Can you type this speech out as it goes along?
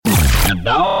And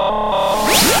now,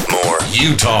 more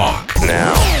You Talk.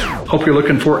 Now. Hope you're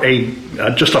looking for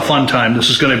just a fun time. This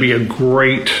is going to be a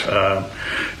great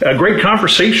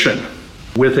conversation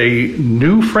with a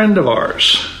new friend of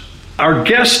ours. Our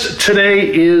guest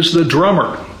today is the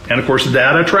drummer. And of course,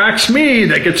 that attracts me.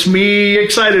 That gets me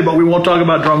excited, but we won't talk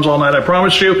about drums all night, I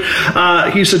promise you.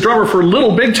 He's the drummer for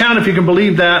Little Big Town, if you can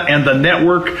believe that, and The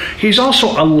Network. He's also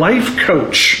a life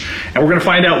coach, and we're going to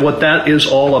find out what that is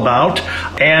all about.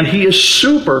 And he is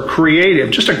super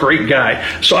creative, just a great guy.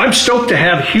 So I'm stoked to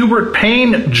have Hubert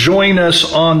Payne join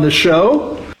us on the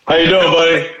show. How you doing,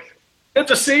 buddy? Good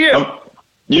to see you.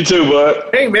 You too,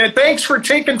 bud. Hey, man, thanks for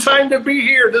taking time to be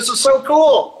here. This is so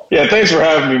cool. Yeah, thanks for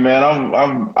having me, man.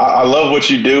 I love what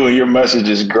you do, and your message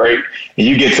is great. And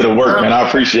you get to the work, man. I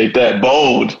appreciate that.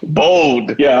 Bold.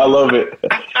 Yeah, I love it.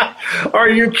 Are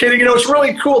you kidding? You know, it's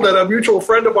really cool that a mutual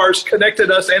friend of ours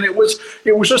connected us, and it was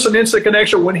just an instant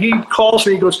connection. When he calls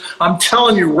me, he goes, "I'm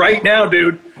telling you right now,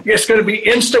 dude, it's going to be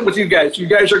instant with you guys. You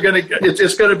guys are going to.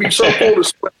 It's going to be so cool to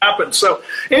see what happens." So,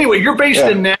 anyway, you're based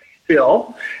in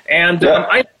Nashville, and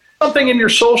I something in your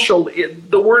social.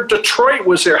 The word Detroit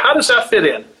was there. How does that fit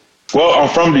in? Well, I'm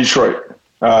from Detroit.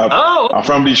 I'm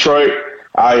from Detroit.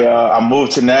 I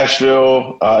moved to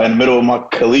Nashville in the middle of my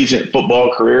collegiate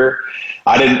football career.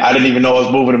 I didn't even know I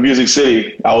was moving to Music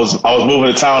City. I was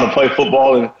moving to town to play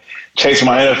football and chase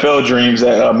my NFL dreams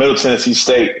at Middle Tennessee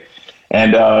State.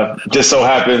 And just so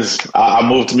happens I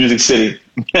moved to Music City.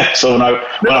 So when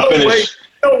I finished. Wait.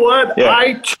 You know what? Yeah.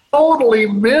 I totally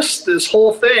missed this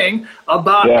whole thing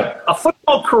about a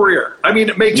football career. I mean,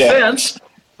 it makes sense.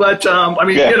 But, you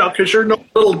know, because you're no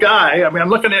little guy. I mean, I'm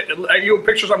looking at you in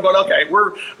pictures. I'm going, okay,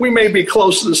 we may be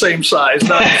close to the same size.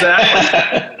 Not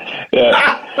exactly.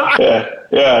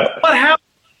 yeah. What happened?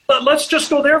 Let's just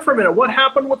go there for a minute. What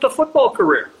happened with the football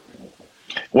career?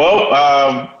 Well,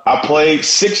 I played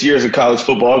 6 years of college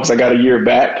football because I got a year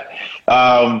back.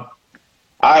 I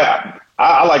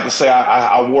like to say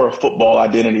I wore a football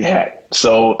identity hat.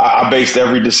 So I based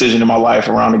every decision in my life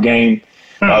around the game.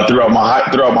 Throughout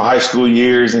my high school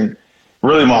years and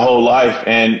really my whole life.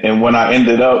 And when I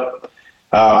ended up,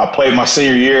 I played my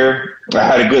senior year. I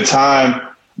had a good time,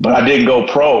 but I didn't go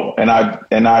pro. And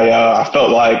I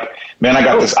felt like, man, I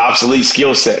got this obsolete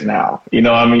skill set now. You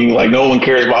know what I mean? Like no one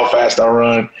cares about how fast I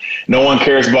run. No one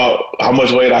cares about how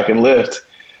much weight I can lift.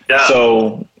 Yeah.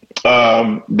 So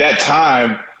that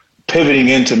time pivoting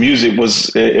into music was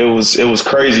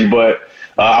crazy, but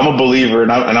I'm a believer,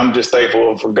 and I'm just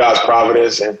thankful for God's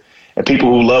providence and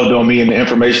people who loved on me and the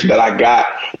information that I got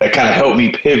that kind of helped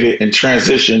me pivot and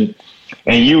transition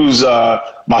and use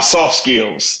my soft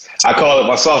skills. I call it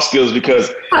my soft skills because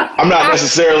I'm not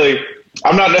necessarily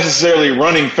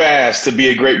running fast to be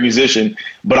a great musician,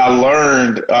 but I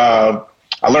learned how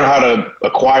to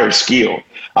acquire skill.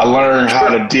 I learned how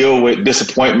to deal with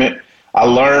disappointment. I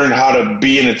learned how to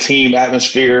be in a team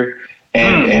atmosphere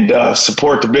and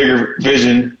support the bigger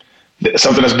vision,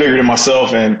 something that's bigger than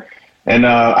myself. And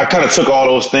I kind of took all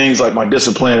those things like my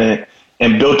discipline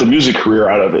and built a music career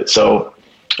out of it. So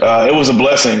it was a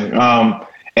blessing. My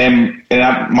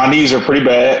knees are pretty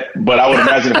bad, but I would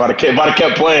imagine if I'd have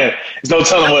kept playing, there's no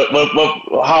telling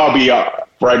how I'll be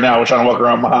right now. We're trying to walk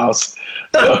around my house.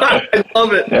 I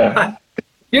love it. Yeah.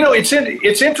 You know, it's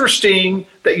interesting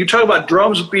that you talk about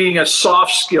drums being a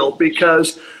soft skill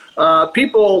because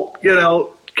people, you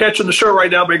know, catching the show right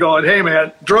now be going, hey,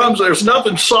 man, drums, there's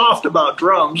nothing soft about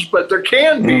drums, but there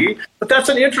can be. But that's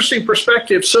an interesting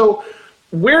perspective. So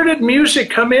where did music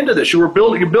come into this? You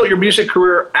built your music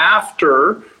career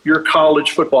after your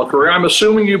college football career. I'm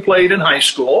assuming you played in high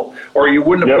school or you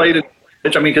wouldn't have played in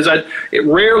college. I mean, because it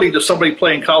rarely does somebody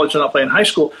play in college and not play in high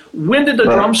school. When did the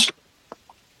drums start?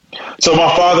 So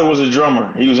my father was a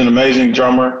drummer. He was an amazing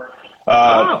drummer.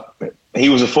 He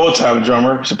was a full-time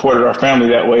drummer, supported our family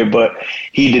that way, but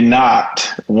he did not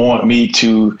want me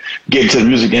to get into the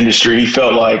music industry. He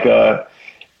felt like the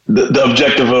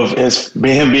objective of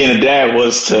him being a dad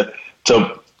was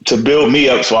to build me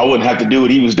up so I wouldn't have to do what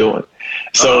he was doing.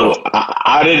 So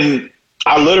I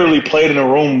literally played in a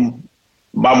room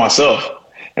by myself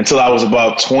until I was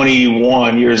about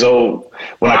 21 years old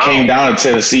when I came down to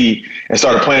Tennessee and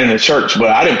started playing in the church.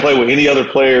 But I didn't play with any other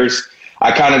players.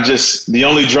 I kind of the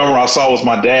only drummer I saw was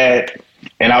my dad,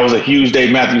 and I was a huge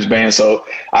Dave Matthews fan. So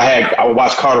I would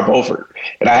watch Carter Beauford,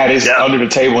 and I had his Under the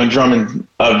Table and Drumming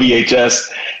VHS.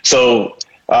 So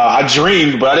I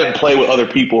dreamed, but I didn't play with other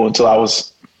people until I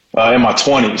was in my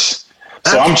 20s.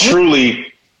 So I'm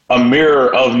truly a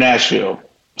mirror of Nashville.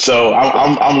 So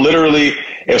I'm literally,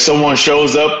 if someone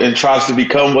shows up and tries to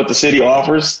become what the city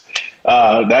offers,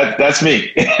 that's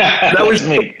me. That was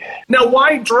me. Now,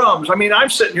 why drums? I mean, I'm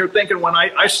sitting here thinking when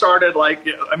I started,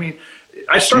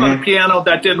 I started on the piano.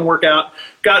 That didn't work out.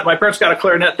 My parents got a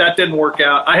clarinet. That didn't work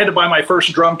out. I had to buy my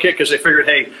first drum kit because they figured,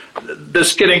 hey,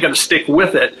 this kid ain't going to stick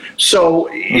with it. So,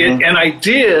 and I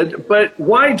did. But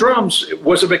why drums?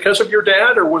 Was it because of your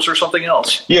dad, or was there something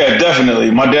else? Yeah, definitely.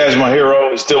 My dad's my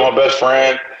hero. He's still my best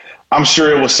friend. I'm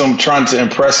sure it was some trying to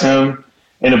impress him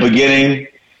in the beginning.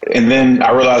 And then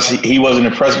I realized he wasn't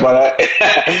impressed by that.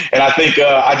 And I think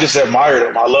I just admired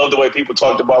him. I love the way people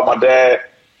talked about my dad.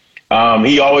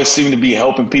 He always seemed to be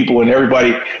helping people, and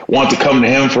everybody wanted to come to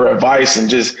him for advice, and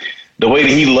just the way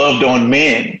that he loved on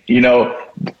men,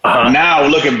 Now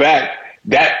looking back,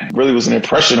 that really was an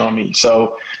impression on me.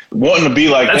 So wanting to be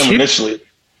like him initially.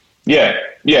 Yeah.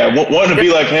 Wanting to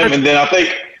be like him. And then I think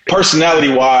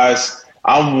personality wise,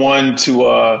 I'm one to,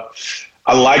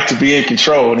 I like to be in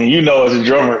control. And as a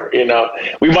drummer, we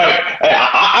might,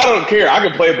 I don't care. I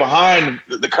can play behind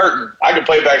the curtain. I can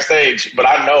play backstage, but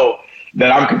I know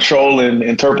that I'm controlling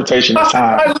interpretation of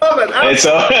time. I love it. And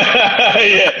so,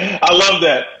 yeah, I love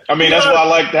that. I mean, that's why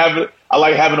I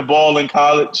like having a ball in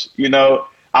college.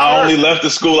 I only left the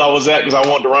school I was at because I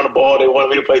wanted to run the ball. They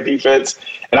wanted me to play defense.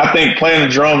 And I think playing the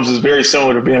drums is very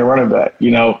similar to being a running back.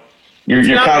 You're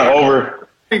kind of over.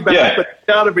 Yeah. But it's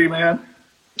got to be, man.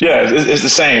 Yeah, it's the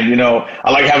same.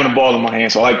 I like having the ball in my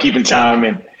hand. So I like keeping time,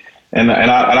 and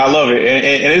I love it.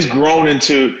 And it's grown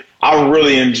into, I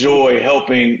really enjoy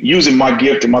using my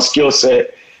gift and my skill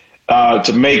set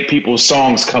to make people's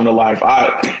songs come to life.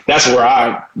 That's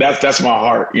my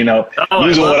heart,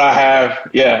 using what I have.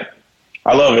 Yeah,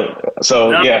 I love it.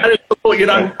 So, yeah. That is so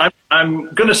cool.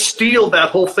 I'm going to steal that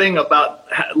whole thing about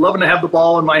loving to have the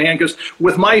ball in my hand, because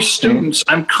with my students,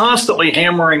 I'm constantly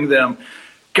hammering them,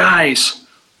 guys,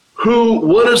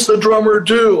 what does the drummer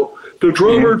do? The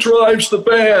drummer drives the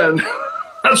band.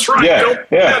 That's right. Yeah, Don't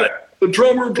forget it. The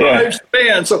drummer drives the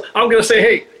band. So I'm going to say,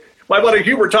 hey, my buddy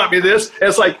Hubert taught me this.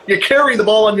 It's like you carry the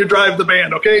ball and you drive the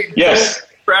band, okay? Yes. Don't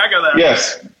keep track of that.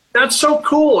 Yes. That's so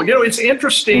cool. It's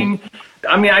interesting.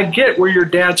 I mean, I get where your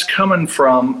dad's coming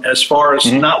from as far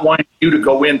as not wanting you to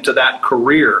go into that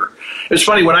career. It's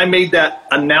funny, when I made that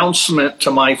announcement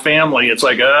to my family, it's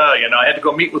like, I had to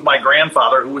go meet with my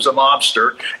grandfather, who was a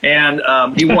mobster, and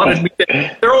he wanted me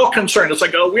to, they're all concerned. It's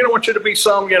like, we don't want you to be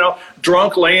some,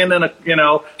 drunk laying in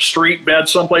a, street bed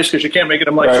someplace because you can't make it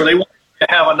in life. Right. So they want to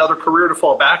have another career to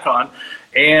fall back on,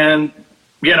 and,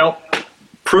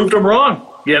 proved them wrong.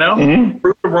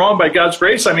 Proved them wrong by God's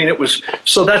grace. I mean,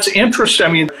 so that's interesting. I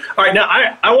mean, all right, now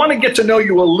I want to get to know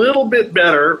you a little bit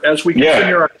better as we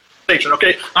continue our conversation,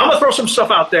 okay? I'm going to throw some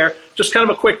stuff out there, just kind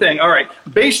of a quick thing. All right,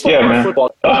 baseball or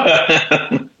football?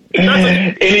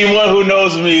 Anyone who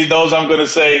knows me knows I'm going to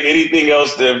say anything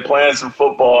else than playing some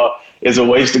football is a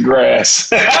waste of grass.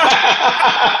 I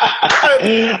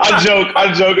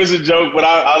joke, it's a joke, but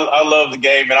I love the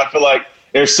game, and I feel like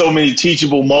there's so many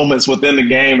teachable moments within the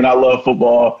game, and I love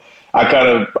football. I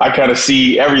kind of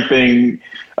see everything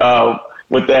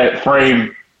with that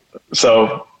frame.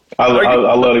 So I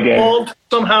love the game.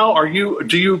 Somehow,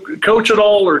 do you coach at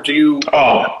all, or do you?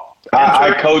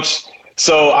 I coach.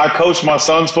 So I coach my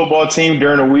son's football team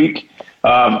during the week.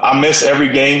 I miss every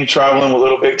game traveling with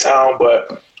Little Big Town,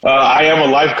 but I am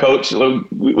a life coach.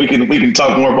 We can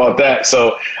talk more about that.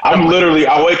 So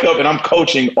I wake up and I'm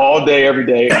coaching all day, every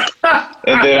day.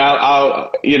 And then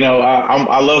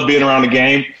I love being around the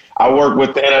game. I work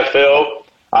with the NFL.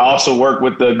 I also work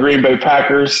with the Green Bay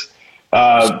Packers,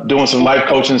 doing some life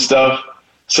coaching stuff.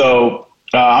 So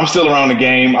I'm still around the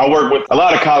game. I work with a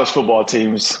lot of college football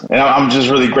teams, and I'm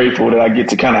just really grateful that I get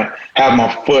to kind of have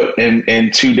my foot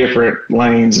in two different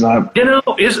lanes. And I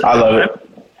love it.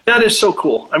 That is so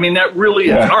cool. I mean, that really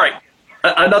is. All right.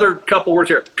 Another couple words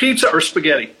here. Pizza or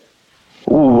spaghetti?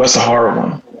 Ooh, that's a hard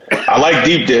one. I like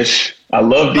deep dish. I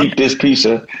love deep dish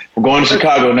pizza. We're going to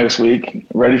Chicago next week.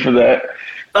 Ready for that.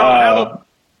 Have a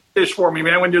dish for me,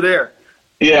 man, when you're there.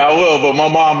 Yeah, I will, but my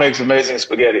mom makes amazing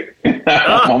spaghetti.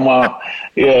 My mom,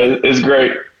 it's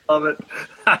great. Love it.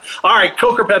 All right,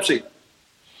 Coke or Pepsi?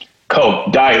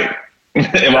 Coke, diet.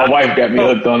 And my wife got me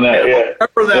hooked on that.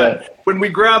 Remember that. When we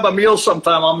grab a meal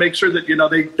sometime, I'll make sure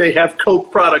that, they have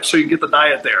Coke products so you get the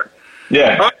diet there.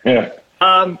 Yeah,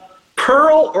 right.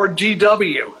 Pearl or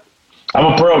DW? I'm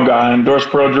a Pearl guy. I endorse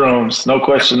Pearl drums. No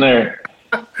question there.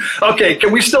 Okay,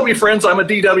 can we still be friends? I'm a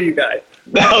DW guy.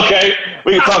 Okay,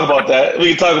 we can talk about that.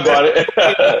 We can talk about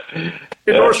it.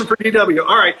 Endorser for DW.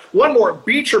 All right, one more.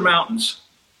 Beach or mountains?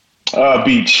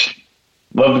 Beach.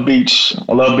 Love the beach.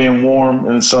 I love being warm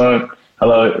in the sun. I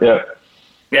love it,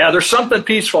 Yeah, there's something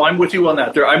peaceful. I'm with you on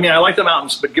that. I like the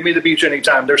mountains, but give me the beach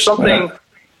anytime. There's something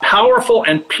powerful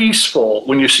and peaceful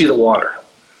when you see the water.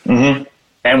 Mm-hmm.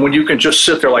 And when you can just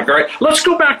sit there like, all right, let's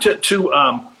go back to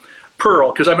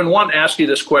Pearl, because I've been wanting to ask you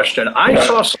this question. I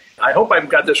hope I've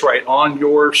got this right, on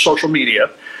your social media,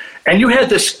 and you had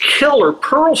this killer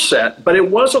Pearl set, but it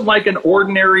wasn't like an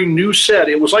ordinary new set.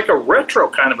 It was like a retro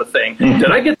kind of a thing. Mm-hmm.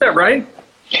 Did I get that right?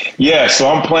 Yeah, so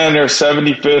I'm playing their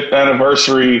 75th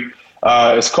anniversary.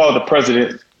 It's called the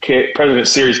President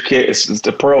Series kit. It's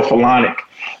the Pearl Philonic.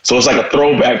 So it's like a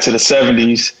throwback to the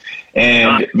 70s.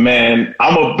 And, man,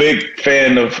 I'm a big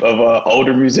fan of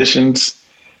older musicians,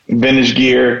 vintage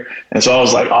gear. And so I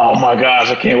was like, oh, my gosh,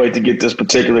 I can't wait to get this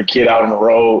particular kit out on the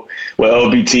road with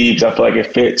LBT because I feel like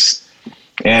it fits.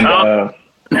 And,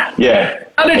 yeah.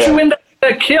 How did you end up with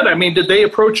that kit? I mean, did they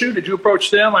approach you? Did you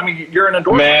approach them? I mean, you're an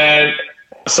endorsement. Man,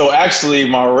 so actually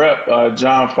my rep,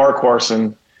 John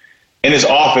Farquharson, in his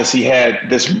office, he had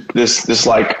this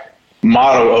like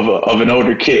model of an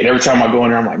older kit. And every time I go in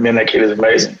there, I'm like, man, that kit is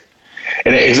amazing.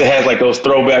 And it has like those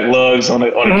throwback lugs on the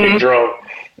kick drum.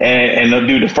 And the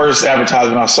dude, the first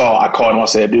advertisement I saw, I called him. I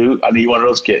said, dude, I need one of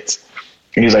those kits.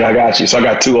 And he's like, I got you. So I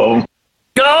got two of them.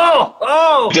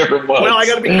 Oh, different ones. Well, I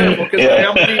got to be careful because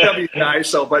I'm a DW guy.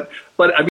 So, but I mean.